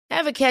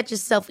Ever catch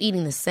yourself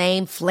eating the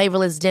same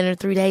flavorless dinner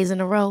 3 days in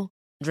a row?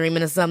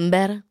 Dreaming of something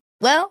better?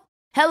 Well,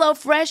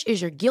 HelloFresh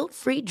is your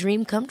guilt-free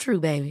dream come true,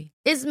 baby.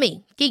 It's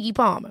me, Keke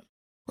Palmer.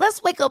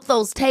 Let's wake up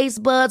those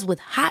taste buds with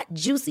hot,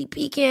 juicy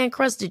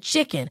pecan-crusted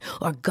chicken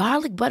or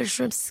garlic butter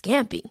shrimp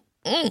scampi.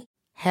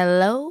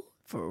 Hello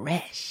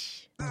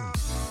Fresh.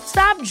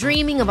 Stop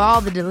dreaming of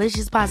all the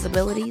delicious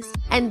possibilities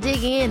and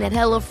dig in at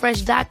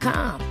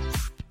HelloFresh.com.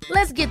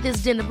 Let's get this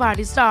dinner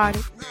party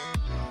started.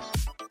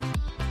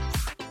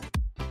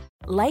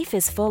 Life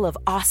is full of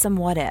awesome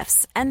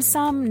what-ifs, and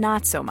some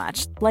not so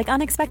much, like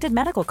unexpected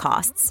medical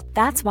costs.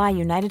 That's why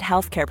United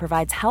Healthcare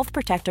provides Health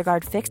Protector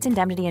Guard fixed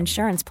indemnity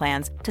insurance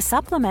plans to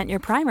supplement your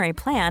primary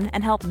plan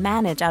and help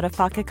manage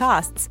out-of-pocket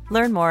costs.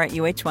 Learn more at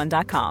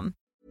UH1.com.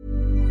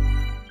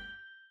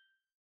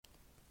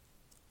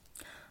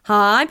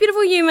 Hi,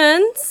 beautiful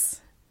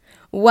humans.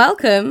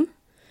 Welcome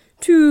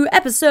to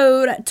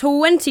episode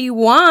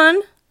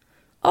 21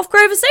 of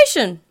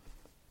Conversation.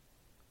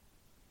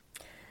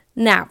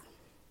 Now,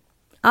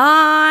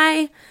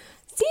 I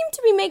seem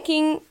to be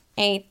making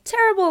a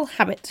terrible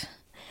habit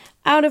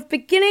out of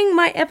beginning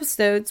my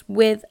episodes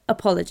with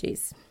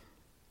apologies.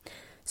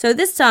 So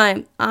this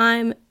time,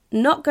 I'm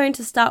not going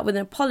to start with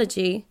an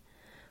apology,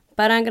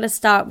 but I'm going to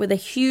start with a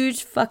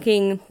huge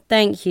fucking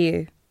thank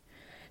you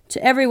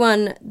to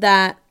everyone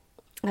that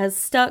has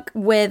stuck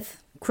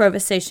with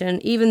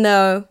Conversation, even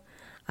though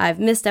I've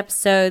missed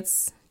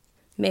episodes,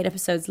 made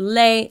episodes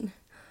late,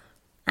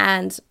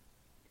 and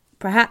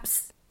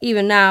perhaps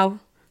even now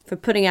for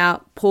putting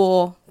out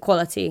poor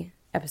quality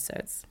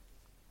episodes.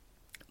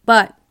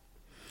 But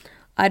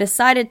I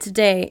decided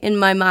today in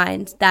my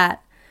mind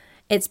that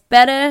it's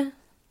better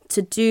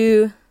to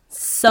do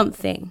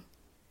something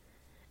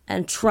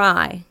and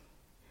try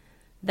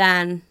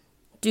than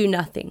do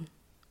nothing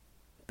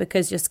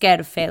because you're scared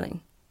of failing.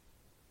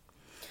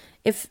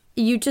 If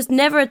you just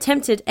never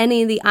attempted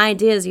any of the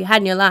ideas you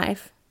had in your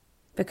life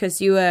because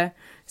you were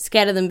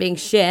scared of them being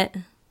shit,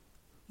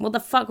 what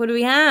the fuck would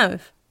we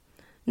have?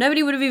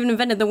 Nobody would have even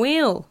invented the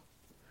wheel.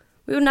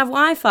 We wouldn't have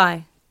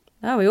Wi-Fi.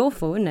 That would be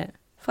awful, wouldn't it?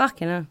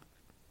 Fucking hell.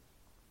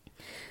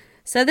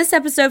 So this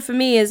episode for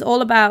me is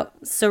all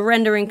about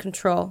surrendering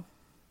control.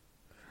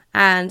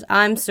 And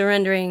I'm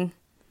surrendering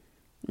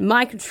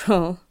my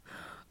control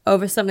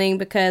over something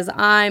because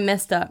I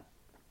messed up.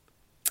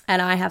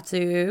 And I have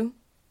to,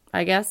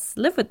 I guess,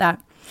 live with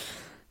that.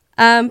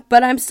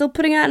 But I'm still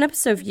putting out an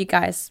episode for you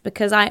guys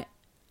because I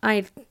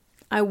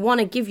want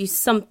to give you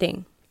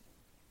something.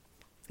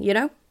 You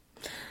know?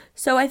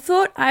 So I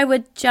thought I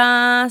would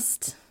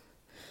just,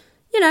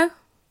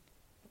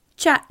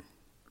 chat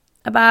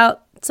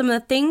about some of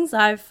the things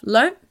I've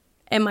learned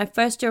in my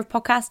first year of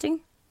podcasting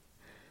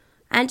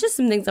and just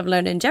some things I've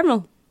learned in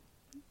general.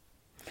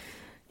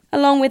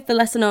 Along with the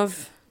lesson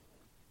of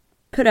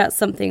put out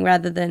something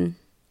rather than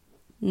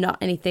not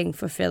anything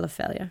for fear of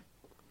failure.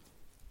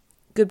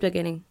 Good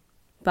beginning.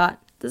 But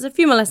there's a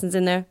few more lessons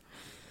in there.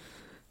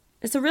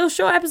 It's a real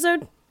short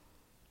episode.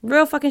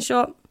 Real fucking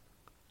short.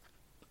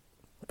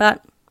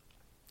 But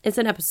it's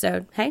an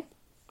episode, hey?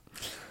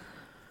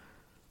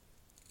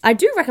 I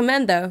do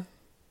recommend, though,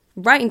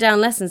 writing down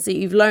lessons that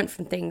you've learned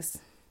from things.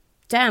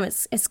 Damn,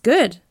 it's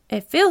good.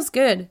 It feels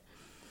good.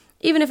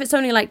 Even if it's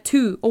only like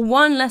 2 or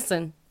 1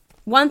 lesson.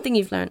 One thing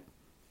you've learned.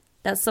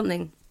 That's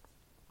something.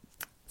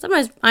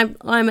 Sometimes I'm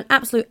an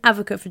absolute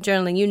advocate for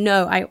journaling. You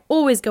know, I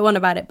always go on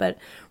about it. But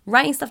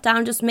writing stuff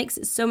down just makes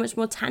it so much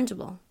more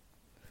tangible.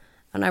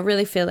 And I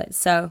really feel it.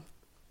 So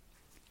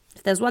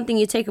if there's one thing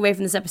you take away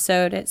from this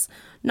episode, it's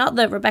not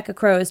that Rebecca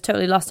Crow has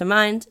totally lost her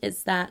mind.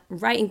 It's that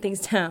writing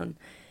things down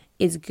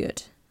is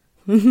good.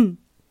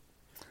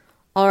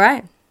 All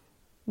right.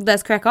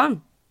 Let's crack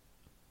on.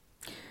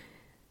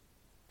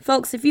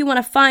 Folks, if you want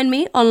to find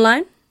me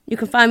online, you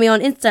can find me on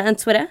Insta and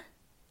Twitter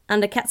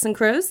under Cats and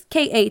Crows,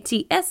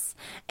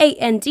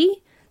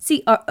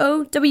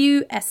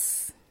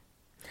 KATSANDCROWS.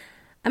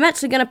 I'm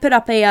actually going to put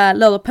up a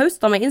little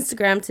post on my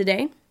Instagram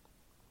today.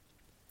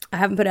 I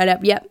haven't put it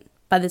up yet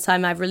by the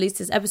time I've released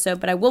this episode,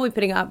 but I will be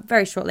putting it up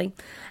very shortly.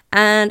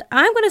 And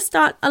I'm going to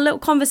start a little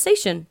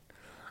conversation.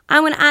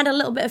 I'm going to add a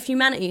little bit of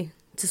humanity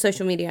to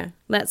social media.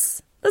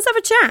 Let's have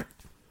a chat.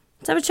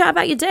 Let's have a chat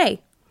about your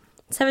day.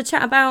 Let's have a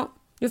chat about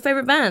your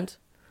favorite band.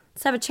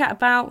 Let's have a chat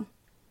about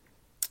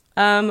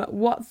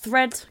what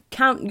thread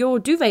count your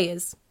duvet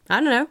is.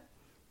 I don't know.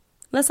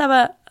 Let's have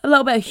a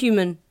little bit of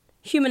human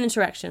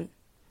interaction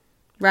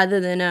rather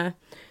than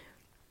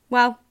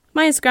my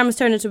Instagram has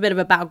turned into a bit of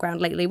a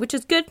battleground lately, which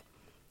is good.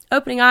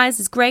 Opening eyes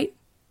is great.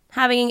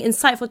 Having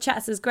insightful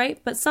chats is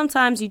great, but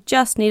sometimes you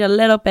just need a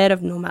little bit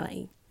of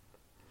normality.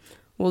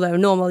 Although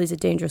normal is a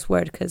dangerous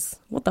word, because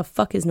what the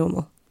fuck is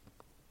normal?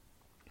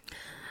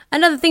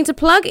 Another thing to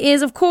plug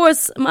is, of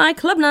course, my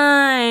club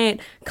night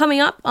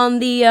coming up on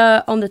the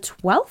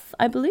 12th,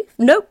 I believe.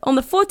 Nope, on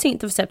the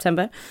 14th of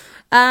September.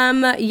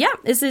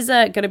 This is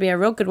going to be a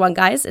real good one,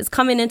 guys. It's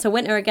coming into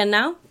winter again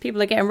now.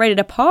 People are getting ready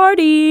to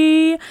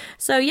party.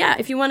 So yeah,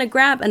 if you want to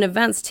grab an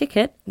advance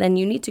ticket, then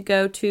you need to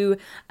go to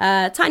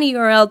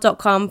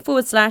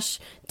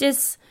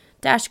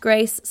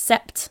tinyurl.com/dis-grace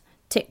sept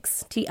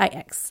Tix,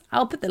 Tix.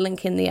 I'll put the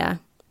link in the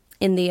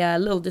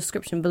little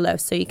description below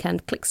so you can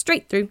click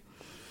straight through.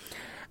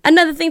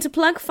 Another thing to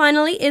plug,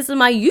 finally, is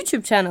my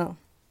YouTube channel.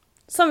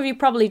 Some of you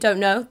probably don't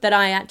know that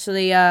I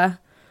actually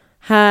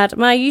had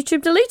my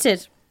YouTube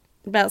deleted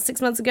about 6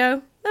 months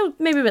ago. Oh,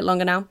 maybe a bit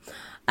longer now.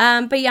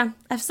 But yeah,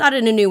 I've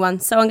started a new one.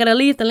 So I'm going to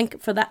leave the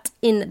link for that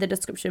in the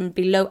description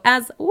below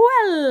as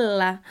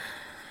well.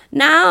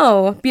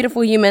 Now,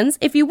 beautiful humans,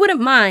 if you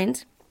wouldn't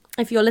mind,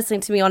 if you're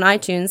listening to me on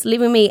iTunes,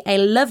 leaving me a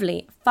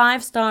lovely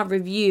 5-star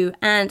review,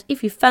 and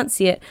if you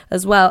fancy it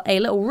as well, a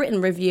little written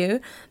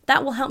review,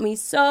 that will help me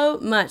so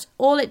much.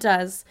 All it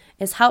does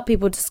is help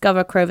people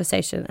discover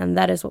Croversation, and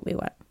that is what we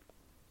want.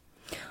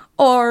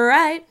 All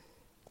right,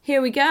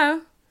 here we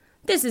go.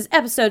 This is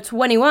episode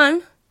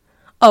 21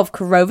 of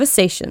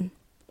Croversation.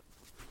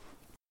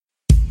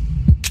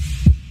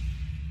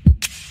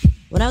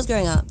 When I was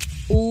growing up,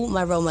 all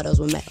my role models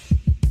were male.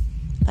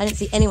 I didn't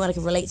see anyone I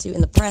could relate to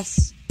in the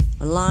press,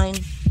 online,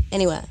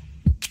 anywhere.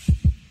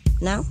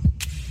 Now,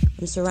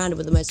 I'm surrounded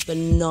with the most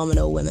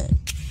phenomenal women.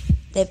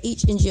 They've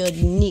each endured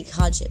unique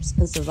hardships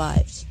and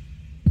survived.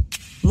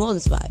 More than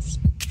survived,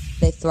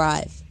 they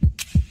thrive.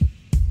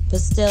 But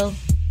still,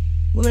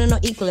 women are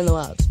not equal in the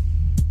world,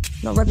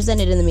 not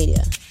represented in the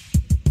media,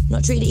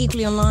 not treated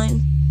equally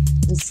online,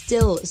 and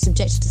still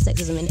subjected to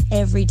sexism in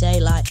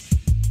everyday life.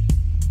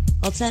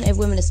 Alternative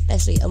women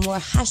especially are more a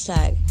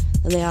hashtag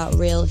than they are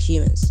real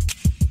humans.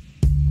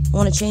 I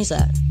want to change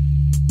that.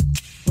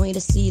 I want you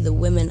to see the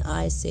women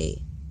I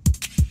see.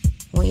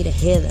 I want you to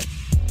hear them.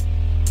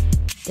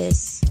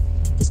 This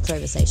is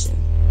Croversation.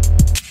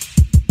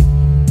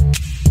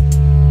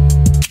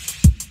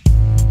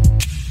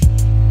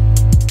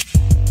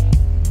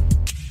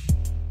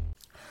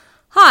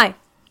 Hi,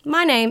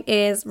 my name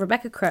is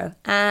Rebecca Crow,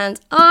 and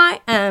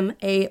I am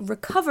a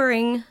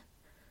recovering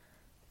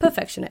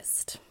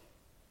perfectionist.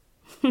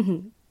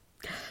 The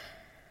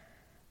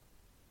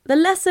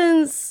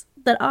lessons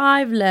that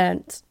I've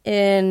learnt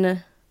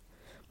in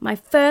my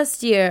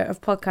first year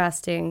of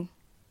podcasting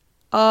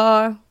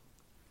are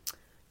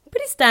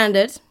pretty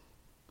standard.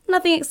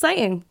 Nothing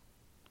exciting,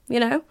 you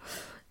know.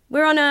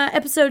 We're on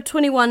episode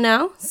 21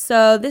 now,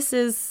 so this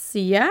is,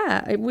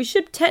 we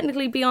should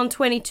technically be on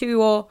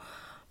 22 or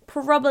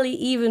probably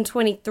even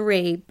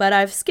 23, but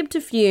I've skipped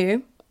a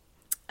few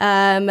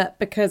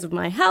because of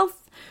my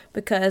health,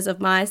 because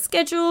of my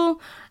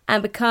schedule,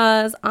 and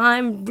because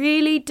I'm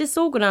really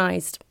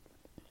disorganized,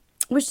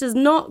 which does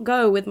not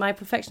go with my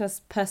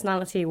perfectionist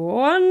personality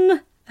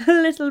one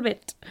little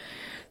bit.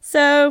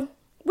 So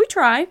we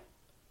try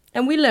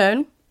and we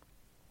learn.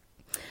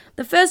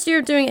 The first year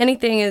of doing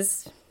anything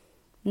is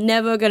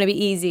never going to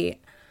be easy.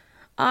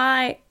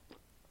 I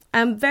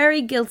am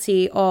very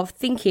guilty of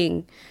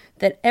thinking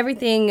that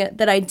everything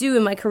that I do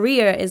in my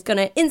career is going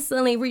to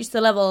instantly reach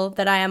the level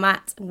that I am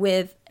at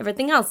with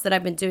everything else that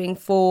I've been doing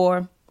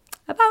for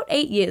about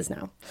 8 years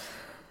now.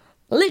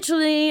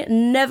 Literally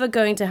never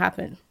going to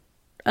happen.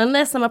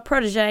 Unless I'm a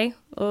protege,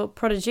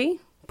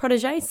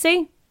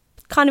 see?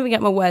 Can't even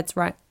get my words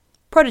right.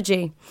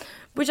 Prodigy,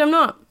 which I'm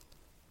not.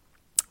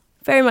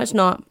 Very much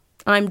not.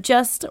 I'm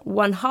just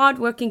one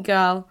hard-working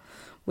girl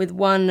with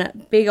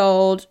one big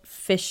old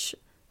fish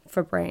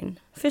for brain.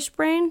 Fish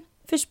brain?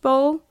 Fish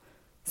bowl?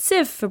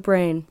 Sieve for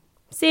brain.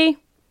 See?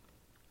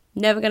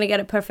 Never going to get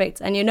it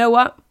perfect. And you know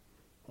what?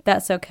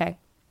 That's okay.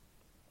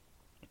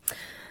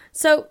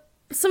 So,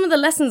 some of the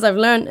lessons I've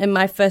learned in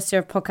my first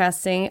year of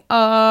podcasting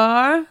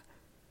are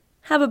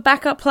have a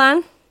backup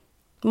plan.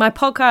 My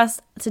podcast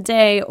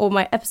today, or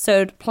my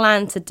episode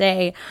plan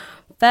today,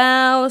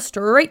 fell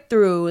straight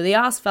through. The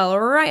ass fell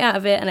right out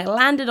of it and it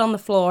landed on the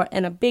floor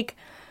in a big,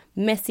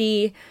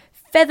 messy,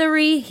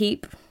 feathery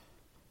heap.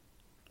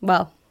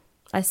 Well,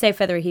 I say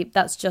feathery heap,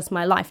 that's just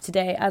my life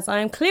today as I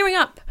am clearing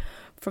up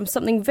from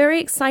something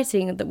very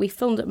exciting that we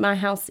filmed at my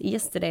house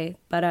yesterday.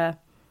 But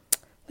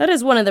that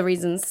is one of the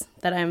reasons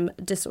that I'm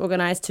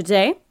disorganized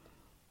today.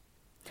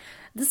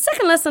 The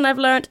second lesson I've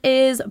learned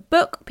is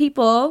book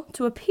people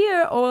to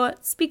appear or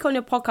speak on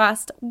your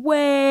podcast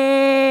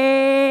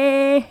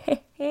way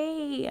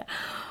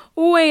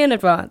in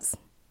advance.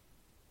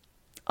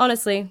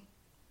 Honestly,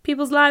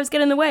 people's lives get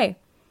in the way.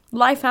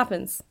 Life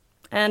happens.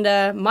 And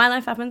my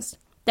life happens.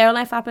 Their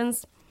life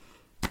happens.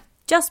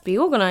 Just be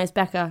organized,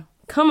 Becca.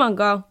 Come on,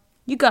 girl.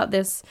 You got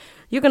this.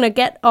 You're going to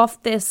get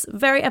off this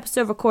very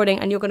episode recording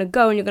and you're going to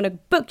go and you're going to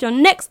book your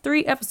next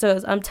 3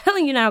 episodes. I'm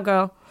telling you now,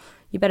 girl.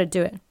 You better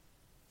do it.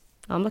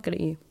 I'm looking at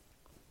you.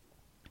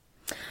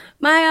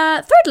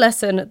 My third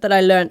lesson that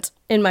I learnt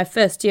in my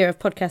first year of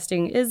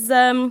podcasting is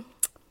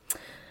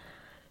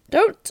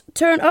don't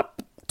turn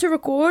up to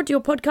record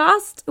your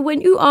podcast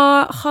when you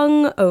are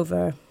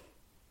hungover.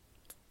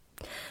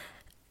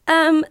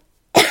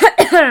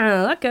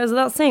 That goes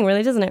without saying,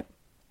 really, doesn't it?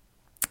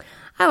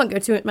 I won't go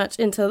too much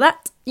into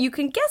that. You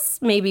can guess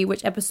maybe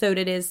which episode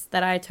it is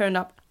that I turned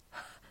up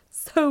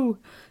so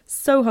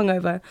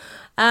hungover.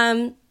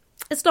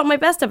 It's not my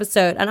best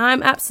episode, and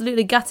I'm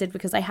absolutely gutted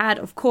because I had,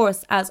 of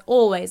course, as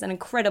always, an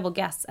incredible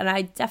guest, and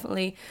I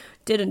definitely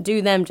didn't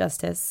do them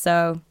justice.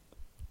 So,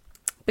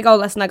 big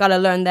old lesson I got to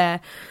learn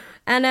there.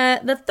 And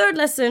the third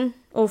lesson,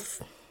 or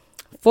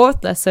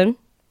fourth lesson,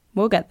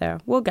 we'll get there,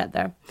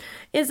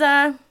 is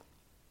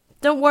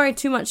don't worry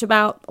too much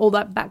about all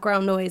that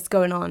background noise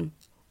going on.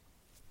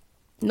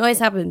 Noise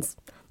happens.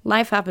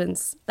 Life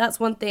happens. That's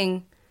one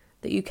thing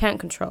that you can't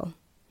control.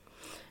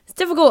 It's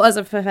difficult as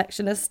a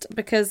perfectionist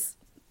because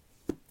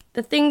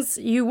the things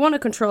you want to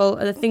control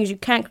are the things you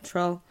can't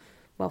control.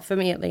 Well, for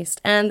me at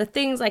least. And the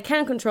things I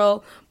can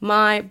control,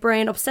 my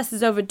brain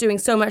obsesses over doing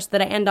so much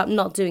that I end up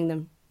not doing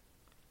them.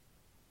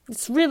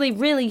 It's really,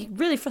 really,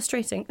 really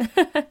frustrating.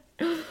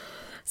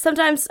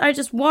 Sometimes I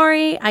just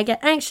worry, I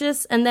get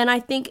anxious, and then I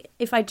think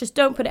if I just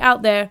don't put it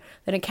out there,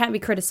 then it can't be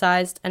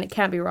criticized and it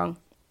can't be wrong.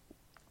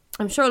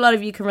 I'm sure a lot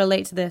of you can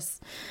relate to this.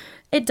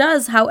 It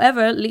does,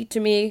 however, lead to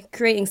me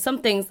creating some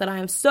things that I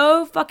am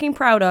so fucking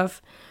proud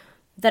of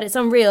that it's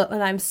unreal,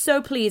 and I'm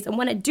so pleased. And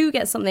when I do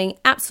get something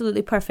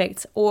absolutely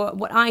perfect, or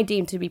what I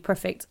deem to be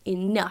perfect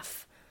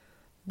enough,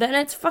 then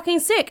it's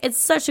fucking sick. It's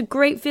such a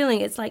great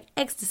feeling. It's like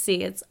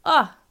ecstasy. It's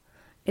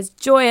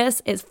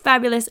joyous, it's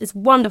fabulous, it's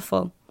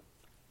wonderful.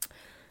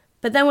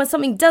 But then when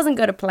something doesn't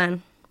go to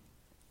plan,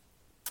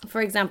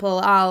 for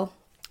example,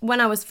 when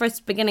I was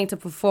first beginning to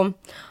perform,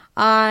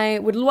 I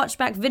would watch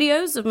back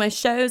videos of my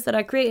shows that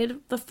I created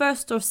the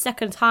first or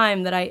second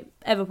time that I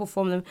ever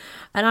performed them,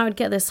 and I would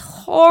get this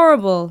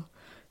horrible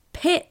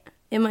pit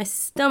in my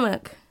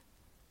stomach.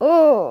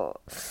 Oh,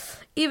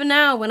 even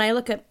now when I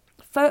look at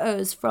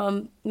photos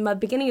from my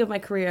beginning of my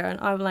career, and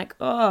I'm like,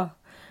 oh,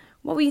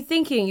 what were you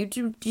thinking?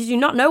 Did you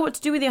not know what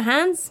to do with your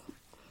hands?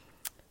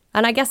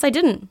 And I guess I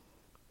didn't.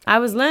 I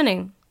was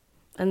learning,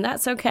 and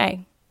that's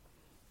okay.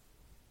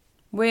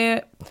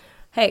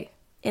 Hey,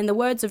 in the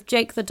words of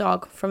Jake the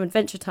dog from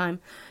Adventure Time,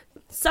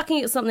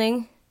 sucking at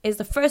something is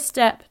the first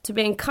step to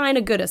being kind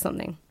of good at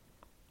something.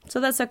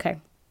 So that's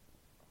okay.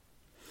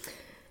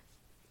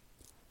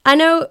 I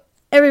know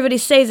everybody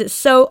says it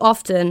so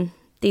often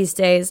these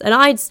days, and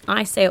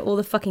I say it all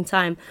the fucking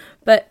time,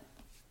 but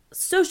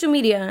social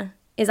media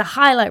is a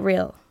highlight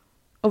reel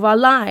of our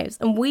lives,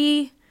 and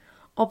we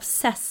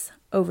obsess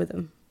over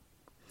them.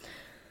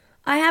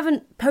 I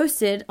haven't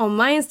posted on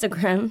my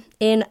Instagram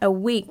in a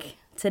week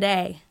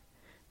today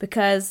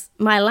because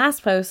my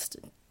last post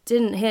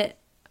didn't hit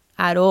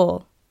at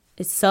all.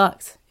 It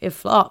sucked. It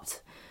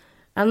flopped.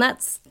 And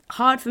that's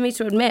hard for me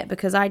to admit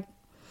because I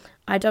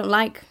don't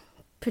like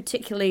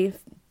particularly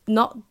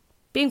not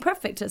being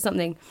perfect at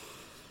something.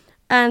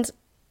 But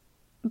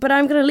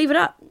I'm going to leave it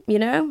up,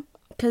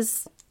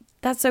 because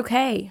that's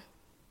okay.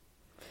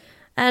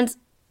 And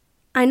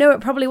I know it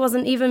probably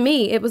wasn't even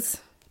me. It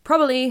was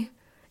probably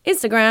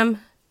Instagram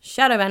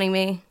shadow banning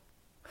me.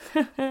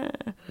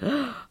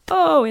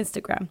 Oh,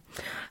 Instagram.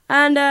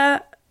 And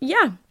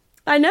yeah,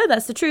 I know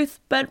that's the truth,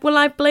 but will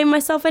I blame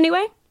myself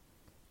anyway?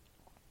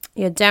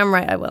 You're damn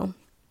right I will.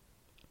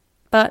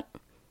 But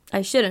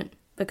I shouldn't,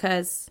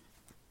 because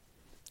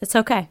it's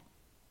okay.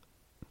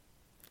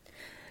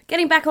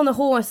 Getting back on the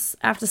horse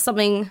after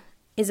something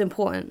is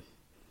important.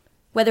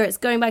 Whether it's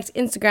going back to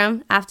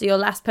Instagram after your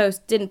last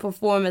post didn't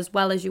perform as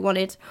well as you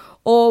wanted,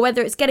 or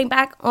whether it's getting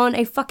back on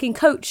a fucking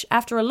coach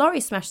after a lorry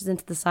smashes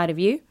into the side of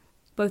you,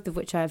 both of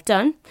which I have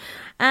done.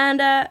 And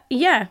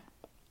yeah,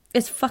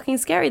 it's fucking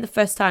scary the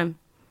first time.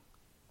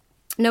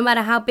 No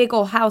matter how big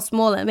or how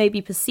small it may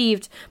be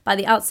perceived by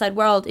the outside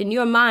world, in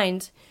your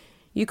mind,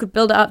 you could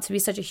build it up to be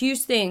such a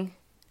huge thing,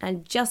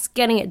 and just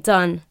getting it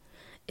done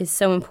is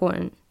so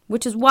important,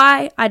 which is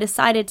why I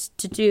decided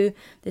to do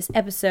this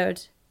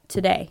episode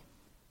today.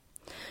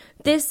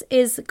 This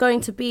is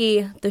going to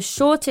be the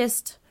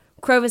shortest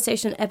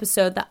Conversation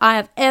episode that I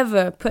have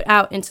ever put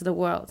out into the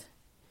world.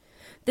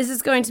 This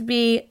is going to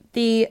be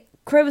the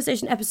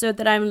Conversation episode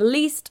that I'm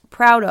least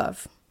proud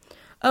of.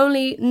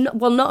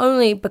 Not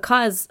only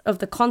because of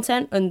the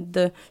content and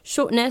the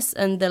shortness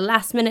and the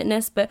last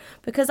minuteness, but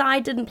because I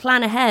didn't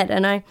plan ahead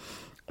and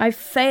I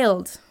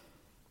failed.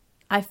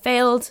 I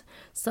failed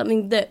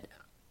something that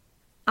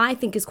I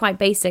think is quite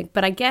basic,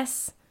 but I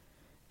guess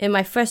in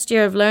my first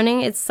year of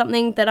learning, it's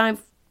something that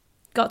I've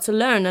got to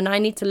learn, and I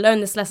need to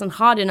learn this lesson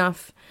hard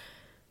enough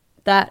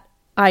that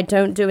I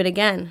don't do it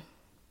again.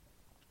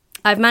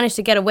 I've managed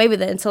to get away with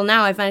it until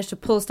now. I've managed to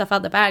pull stuff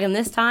out the bag, and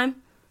this time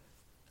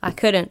I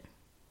couldn't.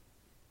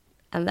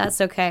 And that's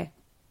okay,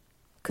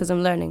 because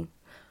I'm learning.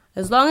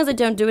 As long as I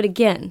don't do it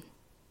again,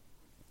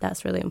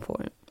 that's really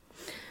important.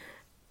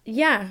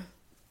 Yeah.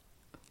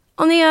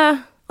 On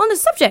the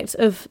subject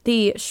of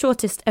the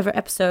shortest ever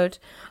episode,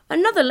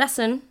 another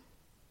lesson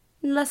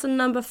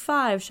number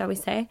 5, shall we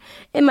say,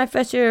 in my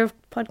first year of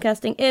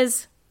podcasting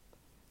is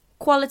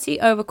quality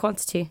over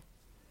quantity.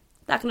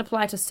 That can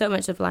apply to so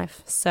much of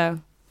life,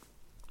 so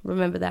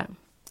remember that.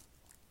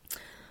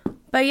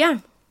 But yeah,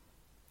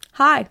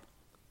 hi,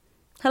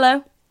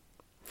 hello.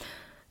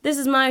 This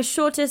is my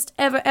shortest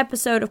ever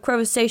episode of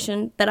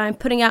Conversation that I'm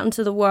putting out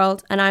into the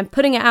world, and I'm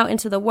putting it out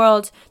into the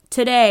world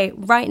today,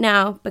 right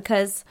now,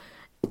 because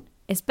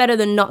it's better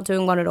than not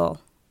doing one at all.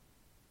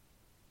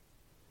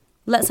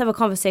 Let's have a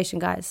conversation,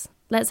 guys.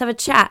 Let's have a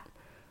chat.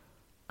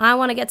 I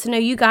want to get to know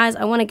you guys.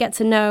 I want to get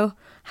to know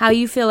how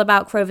you feel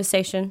about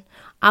Conversation.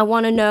 I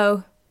want to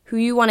know who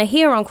you want to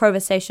hear on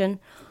Conversation.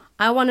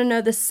 I want to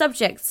know the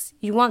subjects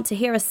you want to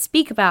hear us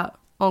speak about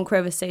on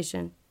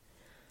Conversation.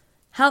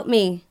 Help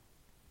me.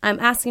 I'm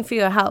asking for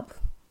your help.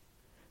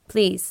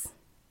 Please.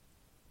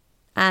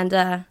 And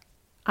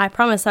I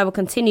promise I will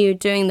continue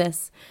doing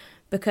this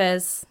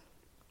because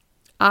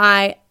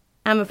I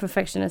am a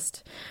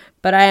perfectionist,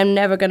 but I am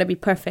never going to be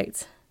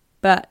perfect.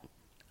 But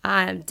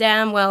I am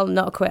damn well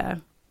not a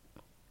quitter.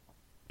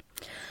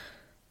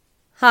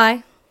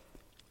 Hi,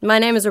 my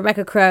name is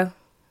Rebecca Crow,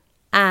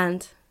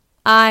 and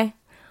I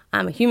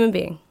am a human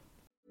being.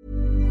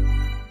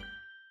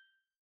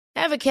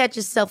 Ever catch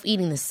yourself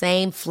eating the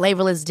same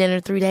flavorless dinner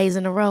 3 days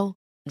in a row?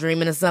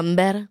 Dreaming of something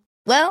better?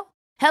 Well,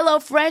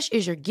 HelloFresh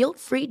is your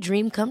guilt-free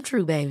dream come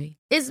true, baby.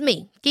 It's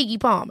me, Keke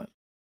Palmer.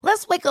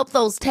 Let's wake up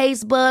those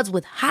taste buds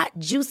with hot,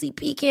 juicy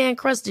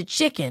pecan-crusted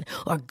chicken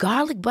or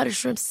garlic butter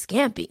shrimp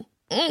scampi.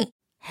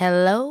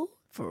 Hello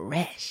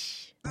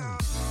Fresh.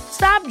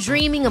 Stop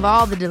dreaming of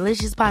all the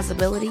delicious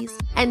possibilities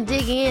and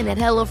dig in at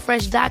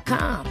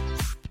HelloFresh.com.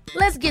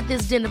 Let's get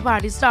this dinner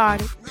party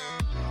started.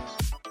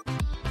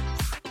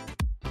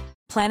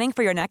 Planning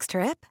for your next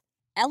trip?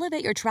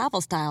 Elevate your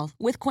travel style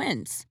with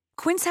Quince.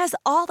 Quince has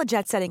all the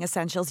jet-setting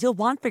essentials you'll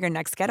want for your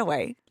next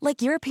getaway,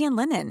 like European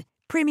linen,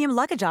 premium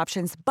luggage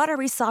options,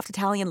 buttery soft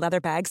Italian leather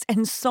bags,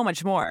 and so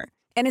much more.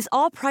 And is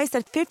all priced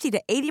at 50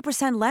 to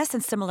 80% less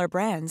than similar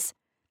brands.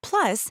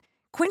 Plus,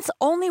 Quince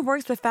only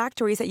works with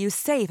factories that use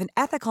safe and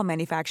ethical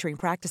manufacturing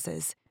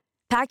practices.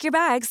 Pack your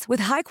bags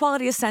with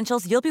high-quality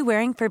essentials you'll be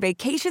wearing for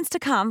vacations to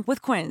come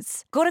with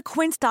Quince. Go to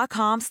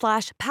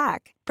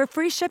quince.com/pack for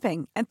free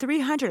shipping and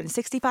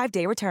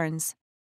 365-day returns.